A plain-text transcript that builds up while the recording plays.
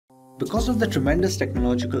Because of the tremendous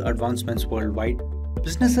technological advancements worldwide,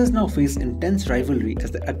 businesses now face intense rivalry as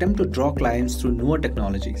they attempt to draw clients through newer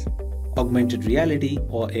technologies. Augmented reality,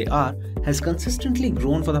 or AR, has consistently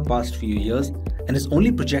grown for the past few years and is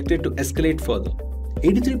only projected to escalate further.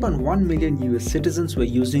 83.1 million US citizens were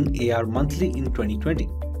using AR monthly in 2020.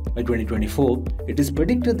 By 2024, it is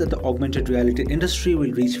predicted that the augmented reality industry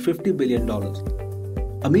will reach $50 billion.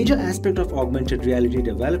 A major aspect of augmented reality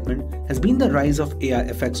development has been the rise of AR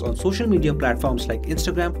effects on social media platforms like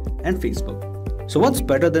Instagram and Facebook. So what's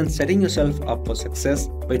better than setting yourself up for success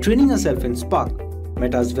by training yourself in Spark,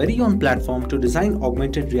 Meta's very own platform to design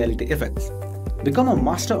augmented reality effects. Become a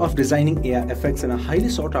master of designing AR effects in a highly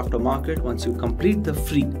sought after market once you complete the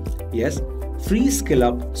free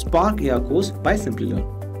SkillUp SparkAR course by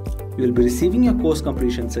Simplilearn. You will be receiving your course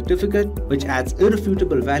completion certificate, which adds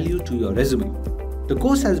irrefutable value to your resume. The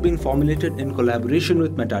course has been formulated in collaboration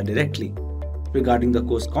with Meta directly. Regarding the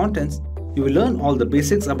course contents, you will learn all the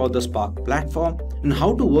basics about the Spark platform and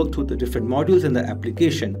how to work through the different modules in the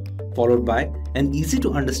application, followed by an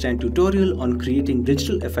easy-to-understand tutorial on creating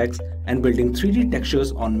digital effects and building 3D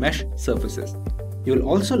textures on mesh surfaces. You will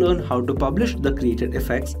also learn how to publish the created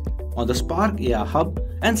effects on the SparkAR Hub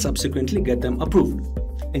and subsequently get them approved.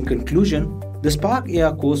 In conclusion, the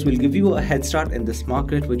SparkAR course will give you a head start in this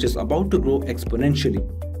market, which is about to grow exponentially.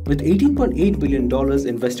 With $18.8 billion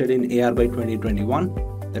invested in AR by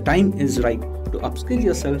 2021, the time is right to upskill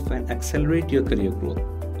yourself and accelerate your career growth.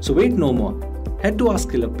 So wait no more. Head to our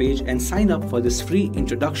SkillUp page and sign up for this free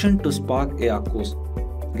Introduction to SparkAR course.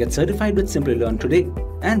 Get certified with Simplilearn today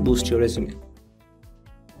and boost your resume.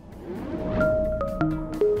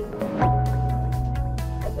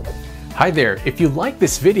 Hi there, if you like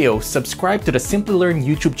this video, subscribe to the Simplilearn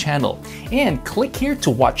YouTube channel and click here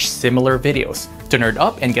to watch similar videos. To nerd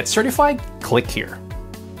up and get certified, click here.